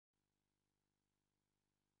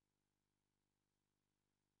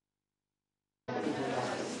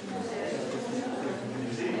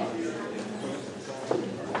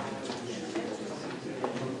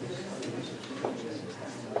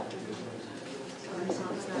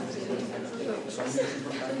años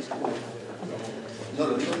importantes. No,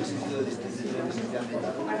 lo digo en el sentido de presencial.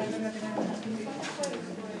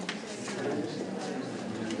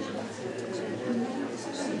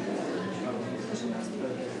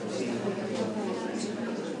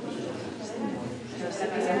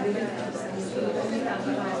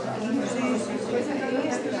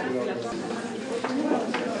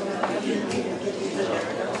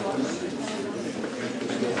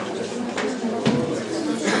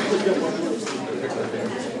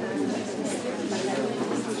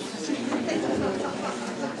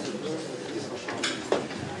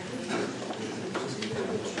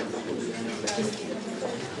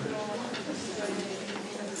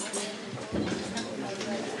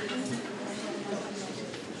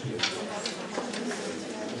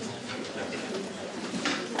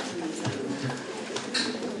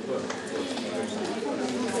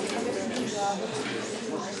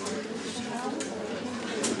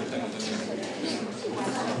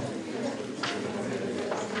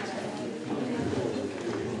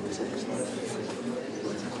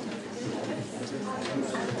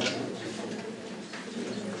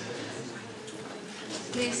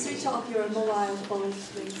 Please switch off your mobile phones,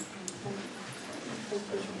 please.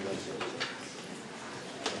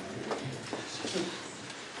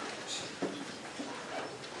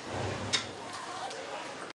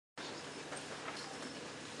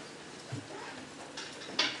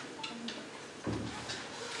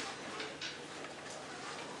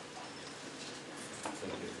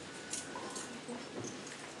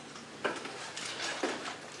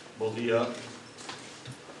 Buen día,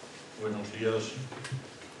 buenos días,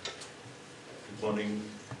 good morning,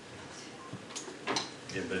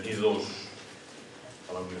 bienvenidos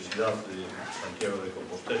a la Universidad de Santiago de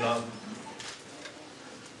Compostela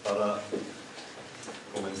para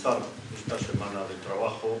comenzar esta semana de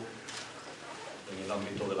trabajo en el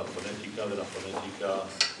ámbito de la fonética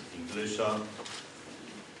inglesa,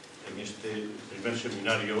 en este primer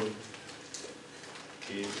seminario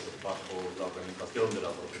que bajo la organización de la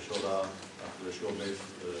profesora Ángeles Gómez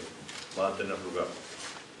va a tener lugar.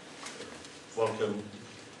 Welcome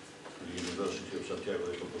to the University of Santiago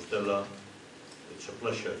de Compostela. It's a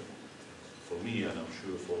pleasure for me, and I'm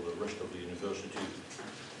sure for the rest of the university,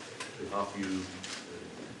 to have you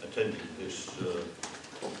attending this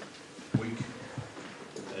week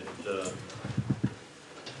at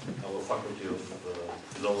our Faculty of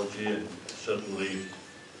Philology, and certainly,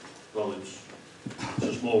 well, it's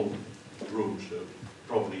a small room, so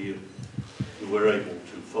probably you were able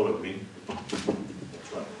to follow me.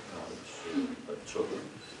 That's right. That's okay.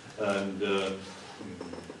 And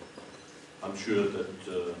I'm sure that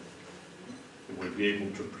you will be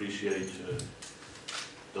able to appreciate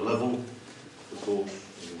the level of the course,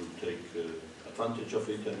 and you will take advantage of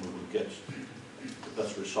it, and we will get the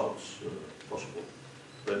best results possible.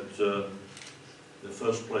 But in the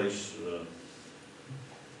first place,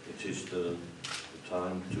 it is the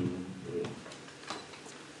time to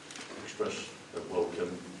express a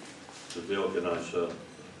welcome to the organizer,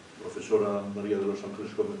 Profesora María de los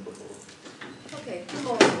Ángeles Gómez, por favor. Okay, good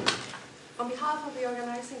morning. On behalf of the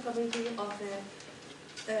organizing committee of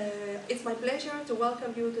it's my pleasure to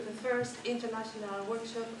welcome you to the first international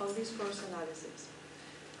workshop on discourse analysis.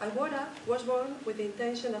 IWODA was born with the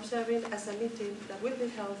intention of serving as a meeting that will be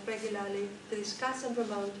held regularly to discuss and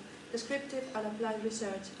promote descriptive and applied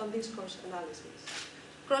research on discourse analysis,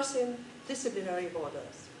 crossing disciplinary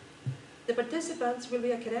borders. The participants will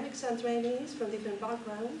be academics and trainees from different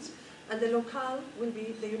backgrounds, and the locale will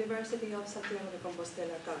be the University of Santiago de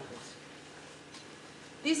Compostela campus.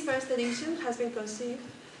 This first edition has been conceived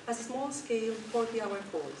as a small-scale 40-hour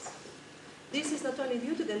course. This is not only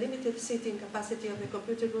due to the limited seating capacity of the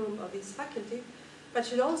computer room of this faculty, but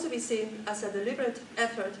should also be seen as a deliberate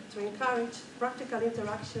effort to encourage practical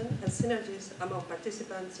interaction and synergies among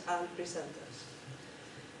participants and presenters.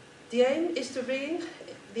 The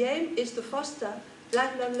aim is to foster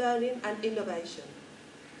lifelong learning and innovation.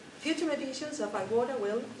 Future editions of IWODA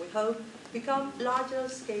will, we hope, become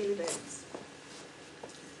larger-scale events.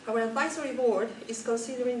 Our advisory board is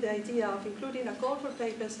considering the idea of including a call for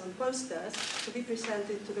papers and posters to be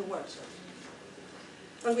presented to the workshop.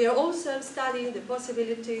 And we are also studying the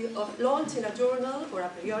possibility of launching a journal or a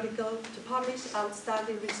periodical to publish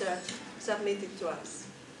outstanding research submitted to us.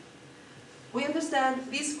 We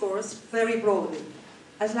understand discourse very broadly,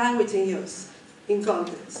 as language in use, in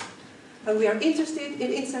context, and we are interested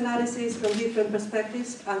in its analysis from different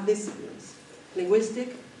perspectives and disciplines: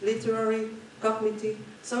 linguistic, literary, cognitive,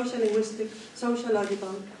 social-linguistic,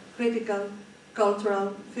 sociological, critical,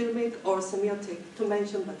 cultural, filmic, or semiotic, to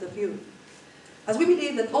mention but a few. As we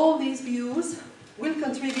believe that all these views will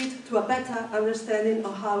contribute to a better understanding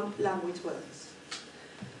of how language works.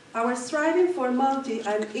 Our striving for multi-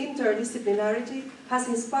 and interdisciplinarity has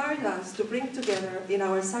inspired us to bring together in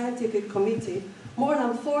our scientific committee more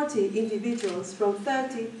than 40 individuals from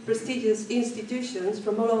 30 prestigious institutions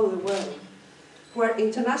from all over the world, who are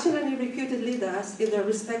internationally reputed leaders in their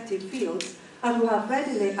respective fields and who have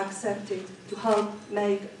readily accepted to help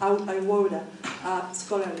make IWODA a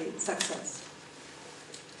scholarly success.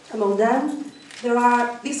 Among them, there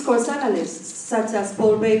are discourse analysts such as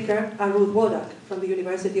Paul Baker and Ruth Wodak from the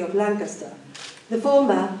University of Lancaster. The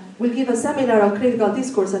former will give a seminar on critical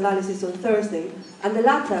discourse analysis on Thursday, and the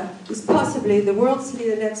latter is possibly the world's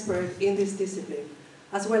leading expert in this discipline,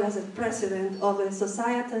 as well as the president of the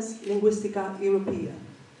Societas Linguistica Europea.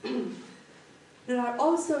 There are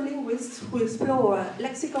also linguists who explore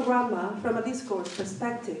lexicogramma from a discourse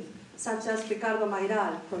perspective, such as Ricardo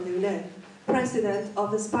Mayral from the UNED, president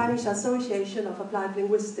of the Spanish Association of Applied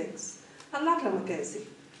Linguistics, and Lachlan Mackenzie,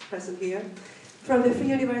 present here, from the Free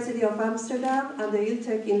University of Amsterdam and the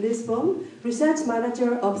ILTEC in Lisbon, research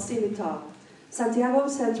manager of CIMITAR,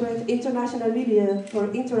 Santiago-centered international milieu for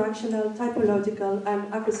interactional, typological,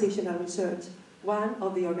 and acquisitional research, one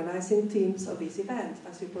of the organizing teams of this event,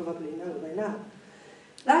 as you probably know by now.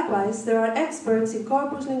 Likewise, there are experts in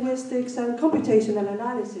corpus linguistics and computational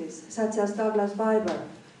analysis, such as Douglas Viber,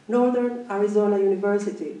 Northern Arizona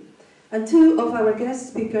University, and two of our guest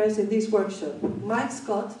speakers in this workshop, Mike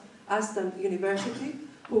Scott, Aston University,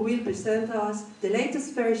 who will present us the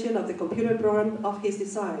latest version of the computer program of his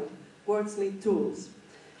design, Wordsmith Tools,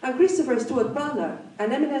 and Christopher Stewart Butler,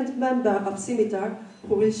 an eminent member of CIMITAR,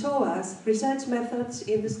 who will show us research methods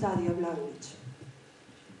in the study of language.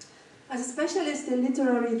 As a specialist in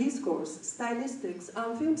literary discourse, stylistics,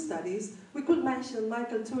 and film studies, we could mention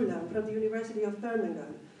Michael Tullan from the University of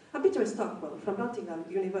Birmingham, and Peter Stockwell from Nottingham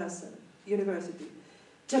University,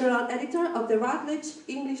 General Editor of the Routledge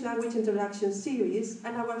English Language Introduction Series,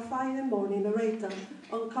 and our Friday morning narrator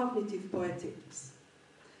on cognitive poetics.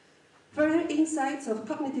 Further insights of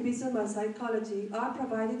cognitivism and psychology are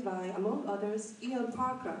provided by, among others, Ian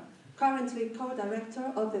Parker, currently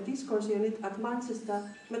co-director of the Discourse Unit at Manchester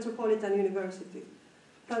Metropolitan University,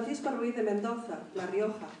 Francisco Ruiz de Mendoza, La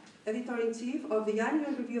Rioja, Editor-in-Chief of the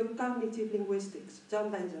Annual Review of Cognitive Linguistics, John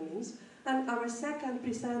Benjamins, and our second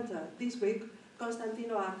presenter this week,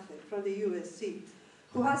 Constantino Arce from the USC,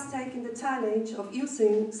 who has taken the challenge of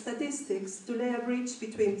using statistics to lay a bridge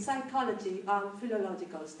between psychology and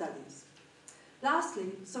philological studies.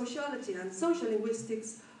 Lastly, sociology and social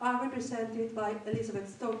linguistics are represented by Elizabeth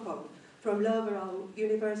Stockholm from Loughborough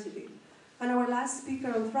University. And our last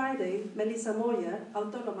speaker on Friday, Melissa Moya,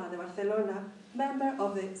 Autónoma de Barcelona, member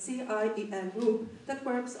of the CIEN group that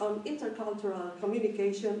works on intercultural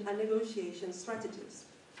communication and negotiation strategies.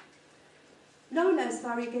 No less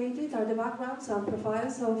variegated are the backgrounds and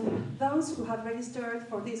profiles of those who have registered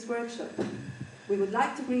for this workshop. We would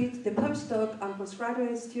like to greet the postdoc and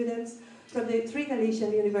postgraduate students from the three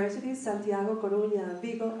Galician universities, Santiago, Coruña, and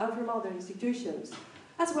Vigo, and from other institutions,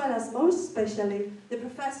 as well as, most especially, the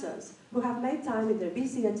professors who have made time in their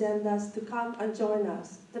busy agendas to come and join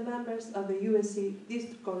us, the members of the USC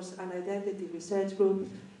Discourse and Identity Research Group,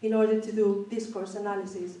 in order to do discourse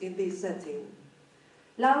analysis in this setting.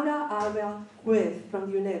 Laura Abel Ruiz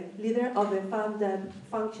from UNED, leader of the FAMDEB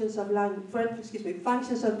Functions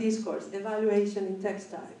of Discourse, Evaluation in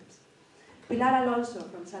Text Types. Pilar Alonso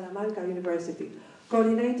from Salamanca University,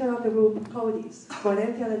 coordinator of the group CODIS,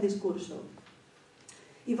 Coherencia del Discurso.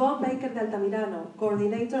 Yvonne Baker de Altamirano,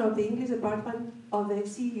 coordinator of the English Department of the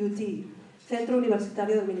CUT, Centro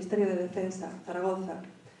Universitario del Ministerio de Defensa, Zaragoza.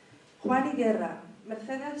 Juan Guerra,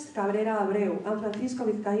 Mercedes Cabrera Abreu, and Francisco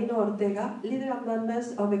Vizcaíno Ortega, leader and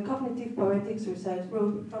members of the Cognitive Poetics Research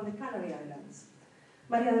Group from the Canary Islands.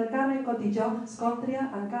 María del Carmen Cotillón,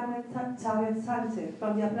 Scotria, and Carmen Chávez Sánchez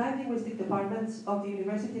from the Applied Linguistic Departments of the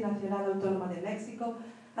University Nacional Autónoma de México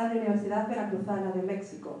and the Universidad Veracruzana de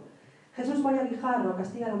México. Jesús Moya Guijarro,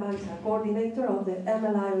 Castilla-La Mancha, coordinator of the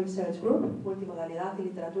MLI Research Group, Multimodalidad y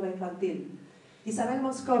Literatura Infantil. Isabel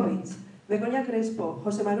Moscovitz, Begoña Crespo,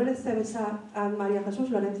 José Manuel Estevesá, and María Jesús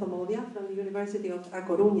Lorenzo Modia from the University of A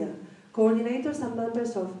Coruña, coordinators and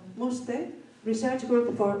members of MUSTE, Research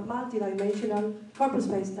Group for Multidimensional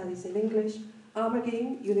Corpus-Based Studies in English,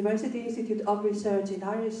 Armagin, University Institute of Research in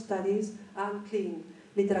Irish Studies, and CLIN,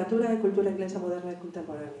 Literatura y Cultura Inglesa Moderna y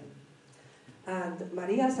Contemporánea. And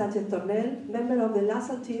María Sánchez Tornel, member of the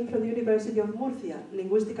LASAL team from the University of Murcia,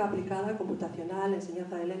 Lingüística Aplicada, Computacional,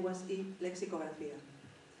 Enseñanza de Lenguas y Lexicografía.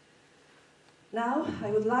 Now,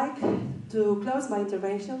 I would like to close my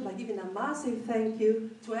intervention by giving a massive thank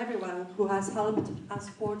you to everyone who has helped and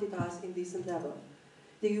supported us in this endeavor.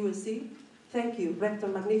 The USC, thank you, Rector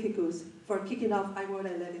Magnificus, for kicking off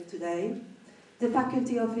IWODA 11 today. The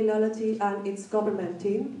Faculty of Philology and its government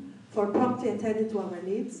team for promptly attending to our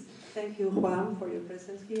needs. Thank you, Juan, for your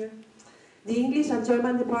presence here. The English and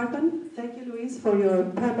German department, thank you, Luis, for your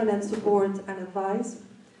permanent support and advice.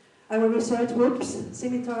 Our research groups,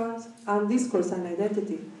 scimitars, and discourse and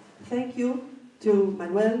identity. Thank you to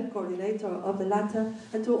Manuel, coordinator of the latter,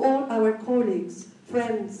 and to all our colleagues,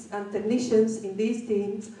 friends, and technicians in these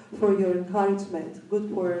teams for your encouragement, good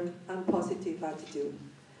work, and positive attitude.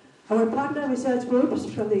 Our partner research groups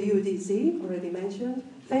from the UDC, already mentioned,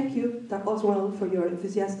 thank you as well for your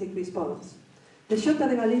enthusiastic response. The Xunta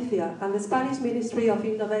de Galicia and the Spanish Ministry of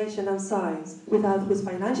Innovation and Science, without whose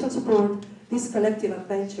financial support this collective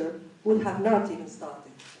adventure would have not even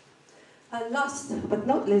started. And last but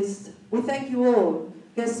not least, we thank you all,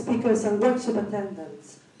 guest speakers and workshop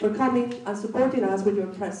attendants, for coming and supporting us with your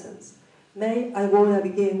presence. May IWODA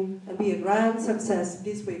begin and be a grand success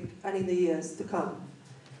this week and in the years to come.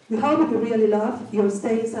 We hope you really love your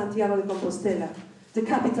stay in Santiago de Compostela, the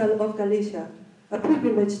capital of Galicia, a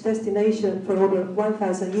pilgrimage destination for over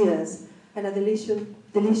 1,000 years, and a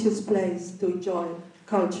delicious place to enjoy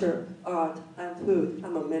culture, art, and food,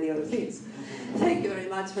 among many other things. Thank you very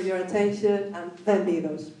much for your attention, and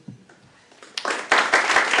bienvenidos.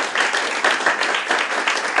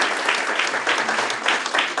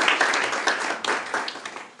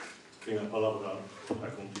 Tiene la palabra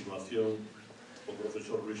a continuación el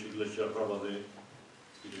profesor Iglesias Rábade,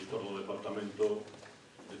 director del Departamento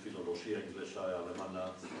de Filología Inglesa e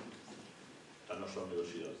Alemana da nosa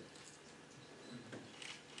universidade.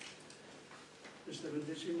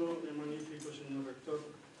 Excelentísimo y magnífico señor rector,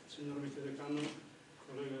 señor vicedecano,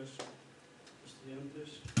 colegas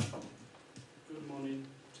estudiantes, good morning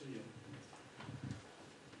to you.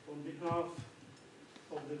 On behalf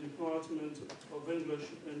of the Department of English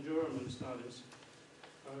and German Studies,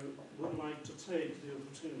 I would like to take the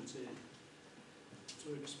opportunity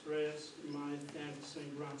to express my thanks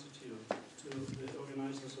and gratitude to the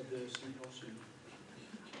organizers of this symposium.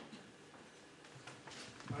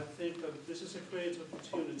 I think that this is a great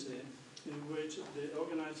opportunity in which the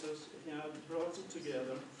organizers have brought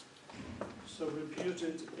together so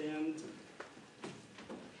reputed and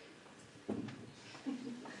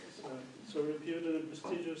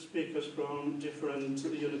prestigious speakers from different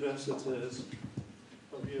universities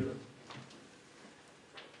of Europe.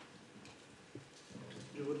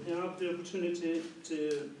 You would have the opportunity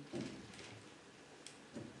to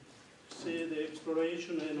see the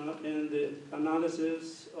exploration and the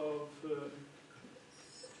analysis of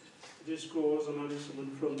discourse analysis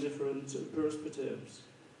from different perspectives.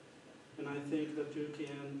 And I think that you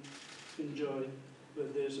can enjoy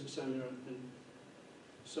with this seminar. And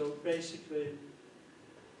so basically,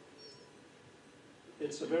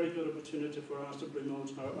 it's a very good opportunity for us to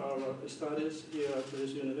promote our studies here at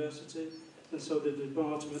this university, and so the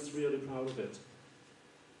department is really proud of it.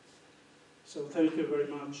 So thank you very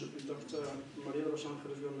much, Dr. María de los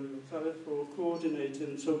Ángeles González, for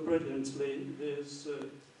coordinating so brilliantly this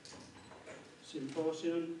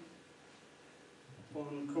symposium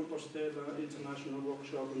on Compostela International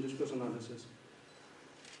Workshop on Discourse Analysis.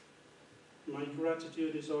 My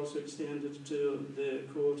gratitude is also extended to the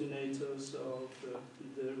coordinators of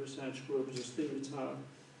the research group, Justivitar,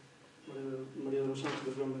 María de los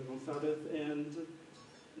Ángeles González, and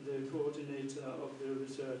the coordinator of the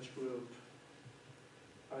research group,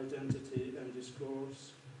 Identity and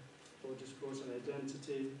Discourse, or Discourse and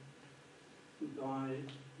Identity, by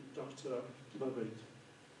Dr. Babit.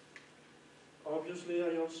 Obviously,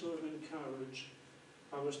 I also encourage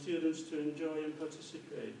our students to enjoy and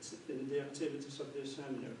participate in the activities of this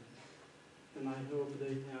seminar, and I hope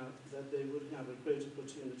that they would have a great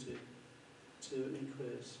opportunity to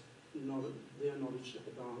increase their knowledge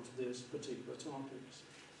about these particular topics.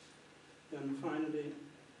 And finally,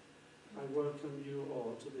 I welcome you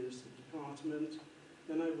all to this department,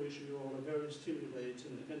 and I wish you all a very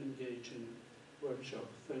stimulating and engaging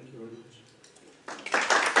workshop. Thank you very much.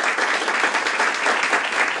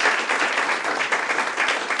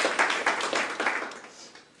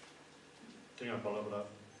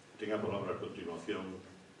 Tenga palabra a continuación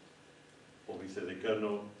o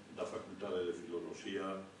vicedecano da Facultade de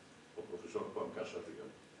Filoloxía, o profesor Juan Casares.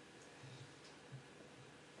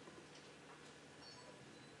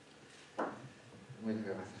 Muchas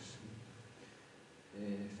gracias.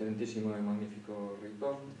 Excelentísimo y magnífico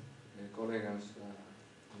rector, colegas da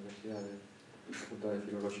Universidade de Facultade de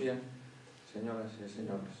Filoloxía, señoras e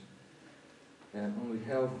señores. On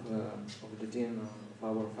behalf of the Dean of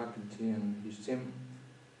our faculty and his team,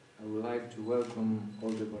 I would like to welcome all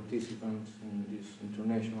the participants in this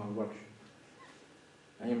international workshop.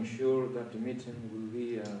 I am sure that the meeting will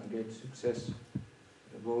be a great success,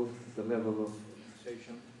 both at the level of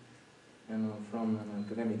organization and from an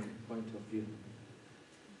academic point of view.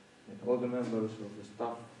 All the members of the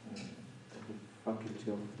staff of the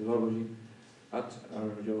Faculty of Philology at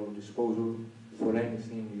your disposal for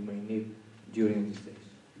anything you may need during these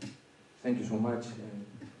days. Thank you so much and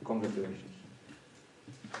congratulations.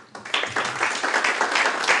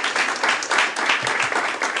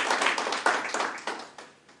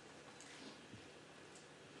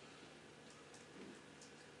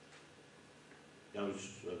 Now it's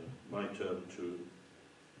my turn to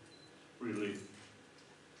really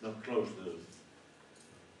not close the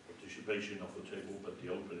participation of the table, but the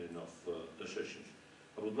opening of the sessions.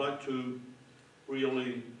 I would like to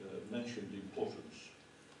really mention the importance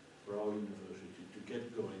for our university to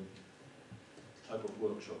get going type of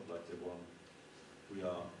workshop like the one we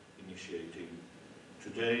are initiating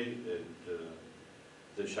today and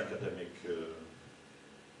this academic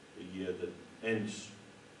year that ends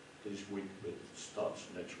this week but starts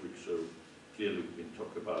next week. So clearly we can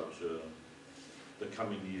talk about the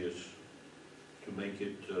coming years to make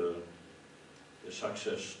it a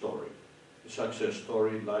success story. A success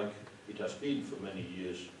story like it has been for many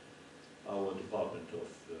years our Department of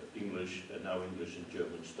English and now English and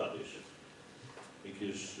German Studies.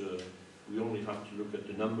 Because we only have to look at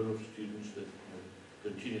the number of students that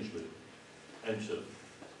continuously enter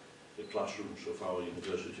the classrooms of our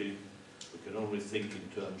university. We can only think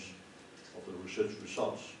in terms of the research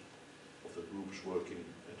results of the groups working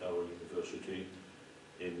at our university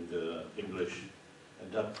in English,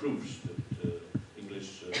 and that proves that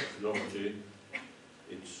English philology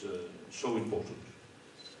it's so important,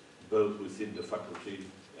 both within the faculty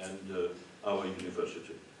and our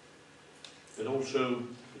university. But also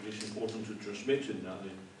it is important to transmit, and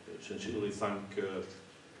I sincerely thank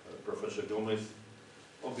Professor Gómez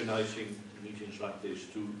organizing meetings like this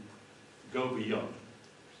to go beyond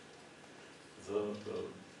the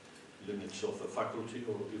limits of the faculty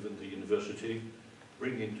or even the university,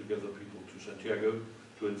 bringing together people to Santiago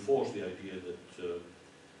to enforce the idea that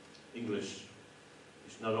English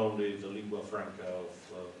is not only the lingua franca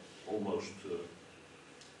of almost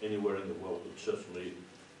anywhere in the world, but certainly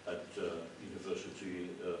at university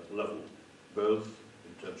level, both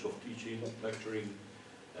in terms of teaching, lecturing,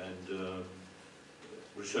 and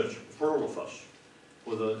research for all of us,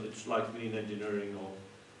 whether it's like me in engineering or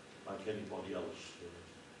like anybody else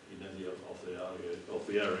in any of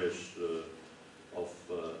the areas of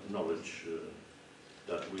knowledge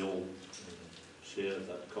that we all share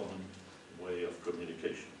that common way of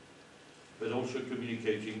communication, but also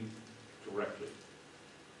communicating correctly.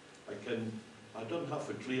 I don't have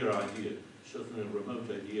a clear idea, certainly a remote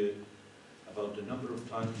idea, about the number of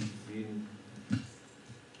times being a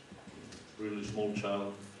really small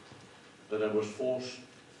child that I was forced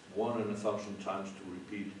 1 in 1,000 times to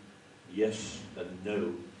repeat yes and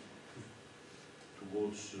no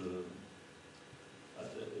towards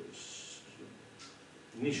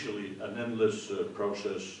initially an endless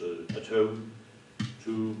process at home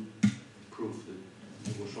to prove that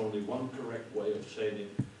there was only one correct way of saying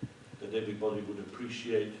it, that everybody would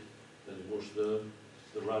appreciate that it was the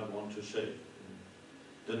right one to say. And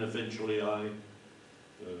then eventually I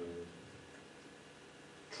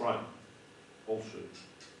tried also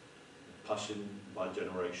passing by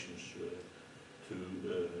generations to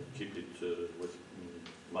keep it with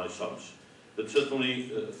my sons. But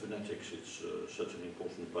certainly phonetics is such an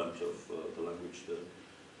important part of the language, the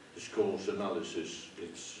discourse analysis.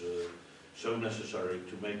 It's so necessary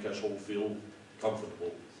to make us all feel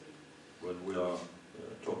comfortable when we are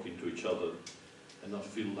talking to each other and not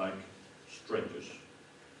feel like strangers.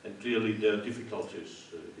 And clearly there are difficulties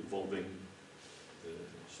involving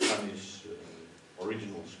Spanish,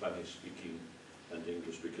 original Spanish speaking and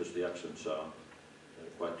English, because the accents are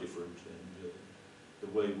quite different, and the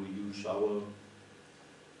way we use our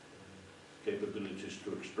capabilities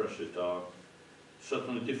to express it are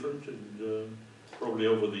certainly different, and probably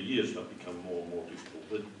over the years have become more and more difficult.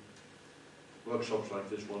 But workshops like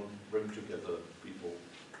this one bring together people.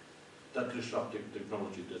 That disruptive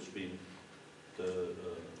technology that's been the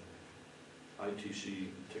ITC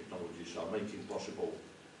technologies are making possible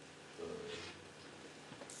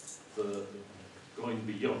the going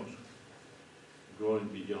beyond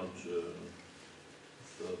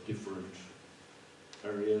the different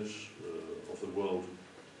areas of the world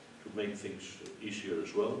to make things easier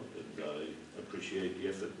as well. And I appreciate the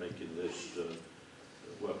effort making this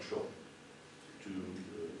workshop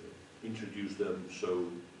to introduce them so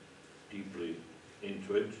deeply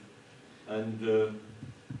into it. And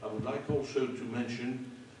I would like also to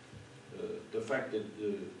mention the fact that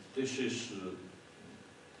this is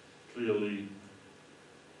clearly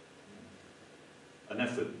an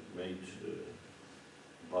effort made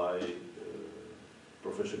by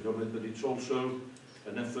Professor Gómez, but it's also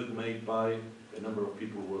an effort made by a number of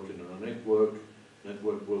people working on a network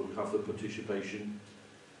where we have the participation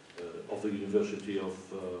of the University of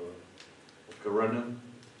Corona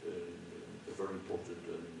in a very important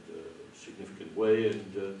and significant way,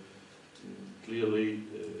 and clearly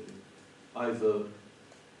either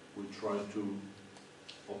we try to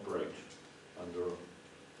operate under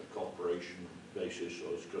a cooperation basis,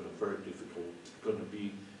 or it's going to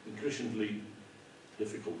be increasingly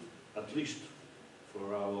difficult, at least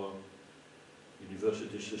for our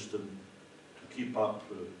university system, to keep up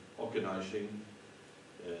organizing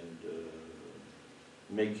and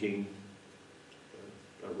making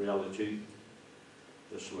a reality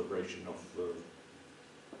the celebration of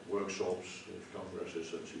workshops,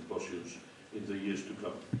 congresses and symposiums in the years to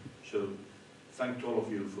come. So thank all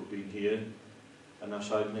of you for being here, and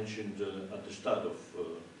as I mentioned at the start of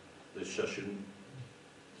this session,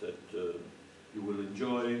 that you will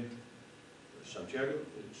enjoy Santiago.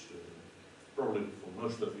 It's probably for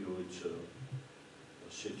most of you it's a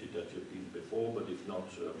city that you've been before, but if not,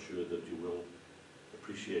 I'm sure that you will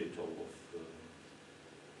appreciate all of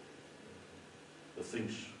the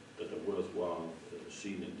things that are worthwhile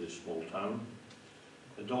seen in this small town,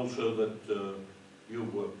 and also that your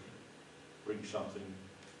work brings something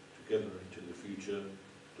together into the future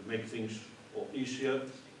to make things all easier,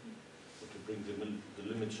 to bring the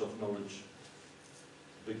limits of knowledge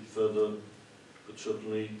a bit further, but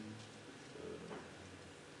certainly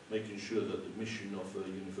making sure that the mission of the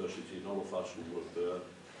university and all of us who work there,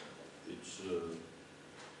 it's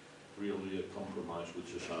really a compromise with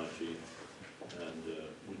society, and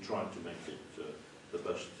we try to make it the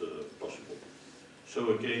best possible.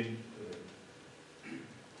 So again,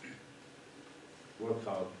 work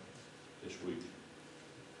hard this week.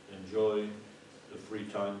 Enjoy the free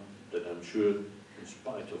time that I'm sure, in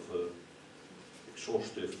spite of an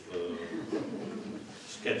exhaustive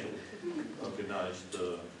schedule organized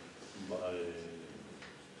by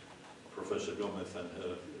Professor Gómez and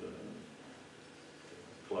her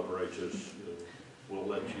collaborators, will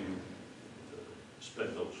let you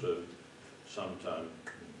spend also some time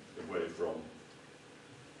away from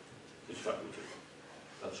this faculty.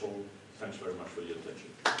 That's all. Thanks very much for your attention.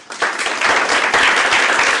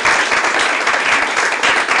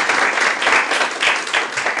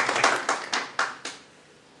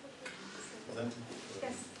 Then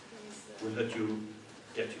we'll let you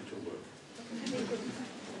get into work.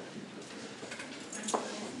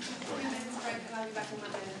 I'll be back on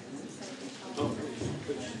Monday. Oh,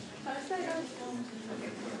 please.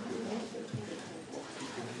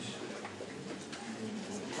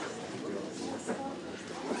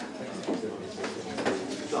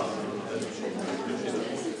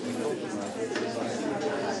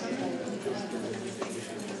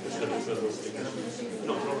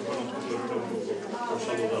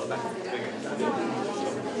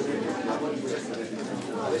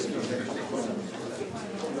 Adesso